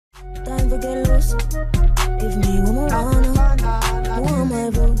never get loose. Give me one more wanna, you want my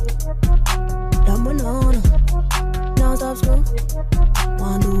boo. That banana, now stop screw.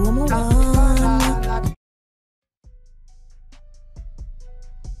 Wanna do one more wanna.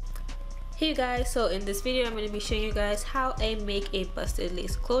 Hey you guys, so in this video I'm going to be showing you guys how I make a busted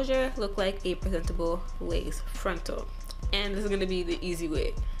lace closure look like a presentable lace frontal, and this is going to be the easy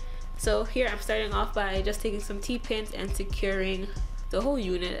way. So here I'm starting off by just taking some T-pins and securing the whole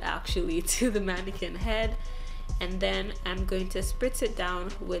unit actually to the mannequin head, and then I'm going to spritz it down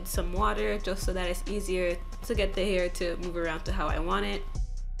with some water just so that it's easier to get the hair to move around to how I want it.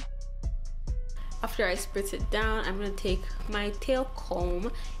 After I spritz it down, I'm going to take my tail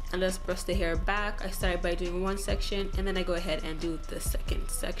comb and just brush the hair back. I started by doing one section and then I go ahead and do the second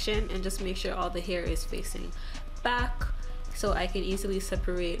section and just make sure all the hair is facing back so I can easily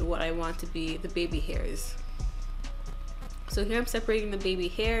separate what I want to be the baby hairs. So here I'm separating the baby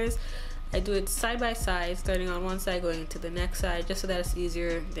hairs. I do it side by side, starting on one side going to the next side, just so that it's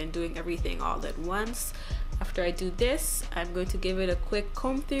easier than doing everything all at once. After I do this, I'm going to give it a quick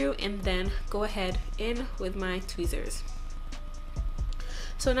comb through and then go ahead in with my tweezers.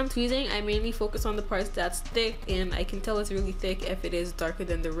 So when I'm tweezing, I mainly focus on the parts that's thick, and I can tell it's really thick if it is darker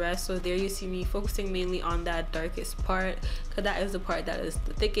than the rest. So there you see me focusing mainly on that darkest part, because that is the part that is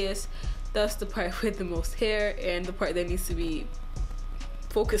the thickest, thus the part with the most hair and the part that needs to be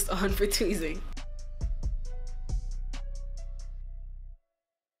focused on for tweezing.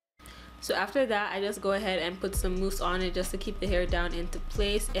 So after that, I just go ahead and put some mousse on it just to keep the hair down into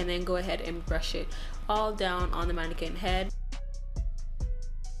place, and then go ahead and brush it all down on the mannequin head.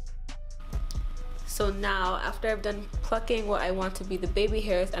 So now, after I've done plucking what I want to be the baby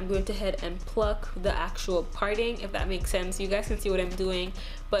hairs, I'm going to head and pluck the actual parting, if that makes sense. You guys can see what I'm doing,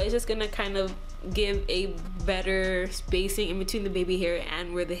 but it's just gonna kind of give a better spacing in between the baby hair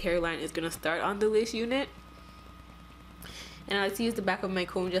and where the hairline is gonna start on the lace unit. And I like to use the back of my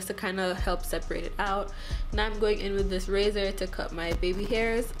comb just to kind of help separate it out. Now I'm going in with this razor to cut my baby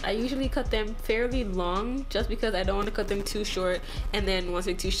hairs. I usually cut them fairly long just because I don't want to cut them too short, and then once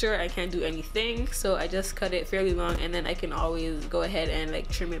they're too short I can't do anything. So I just cut it fairly long, and then I can always go ahead and like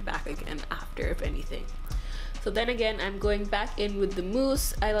trim it back again after, if anything. So then again, I'm going back in with the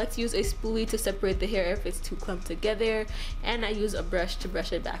mousse. I like to use a spoolie to separate the hair if it's too clumped together, and I use a brush to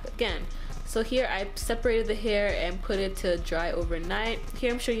brush it back again. So here I separated the hair and put it to dry overnight.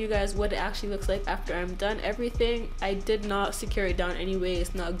 Here I'm showing you guys what it actually looks like after I'm done everything. I did not secure it down anyway.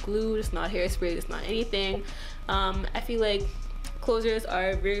 It's not glued, it's not hairspray, it's not anything. I feel like closures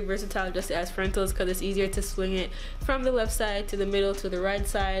are very versatile just as frontals, because it's easier to swing it from the left side to the middle to the right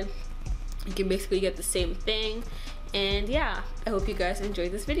side. You can basically get the same thing. And yeah, I hope you guys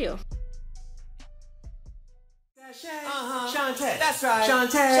enjoyed this video. Shantae. That's right.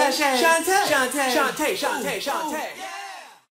 Shantae. Shantae. Shantae. Shantae. Shantae. Shantae.